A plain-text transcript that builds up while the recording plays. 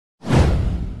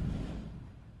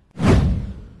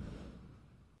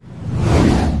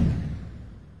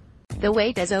The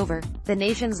wait is over. The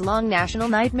nation's long national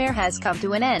nightmare has come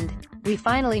to an end. We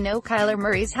finally know Kyler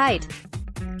Murray's height.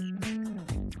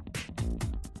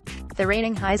 The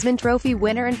reigning Heisman Trophy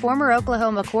winner and former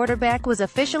Oklahoma quarterback was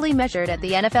officially measured at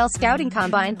the NFL Scouting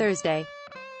Combine Thursday.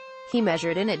 He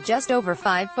measured in at just over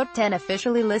 5'10",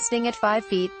 officially listing at 5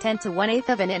 feet 10 to 1/8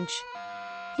 of an inch.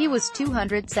 He was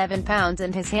 207 pounds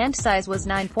and his hand size was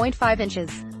 9.5 inches.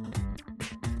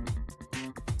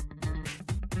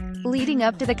 Leading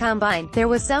up to the combine, there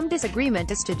was some disagreement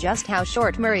as to just how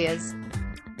short Murray is.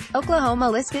 Oklahoma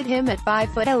listed him at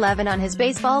 5'11" on his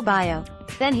baseball bio.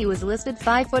 Then he was listed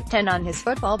 5'10" on his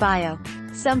football bio.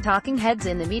 Some talking heads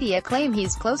in the media claim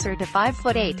he's closer to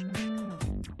 5'8".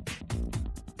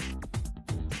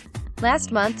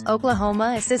 Last month,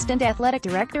 Oklahoma Assistant Athletic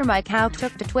Director Mike Houck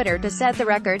took to Twitter to set the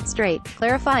record straight,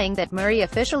 clarifying that Murray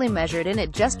officially measured in at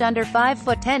just under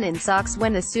 5'10" in socks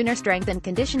when the Sooner strength and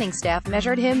conditioning staff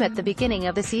measured him at the beginning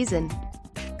of the season.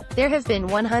 There have been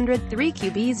 103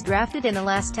 QBs drafted in the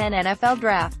last 10 NFL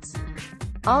drafts.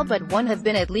 All but one have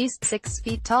been at least 6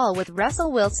 feet tall, with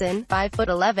Russell Wilson,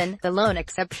 5'11", the lone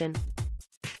exception.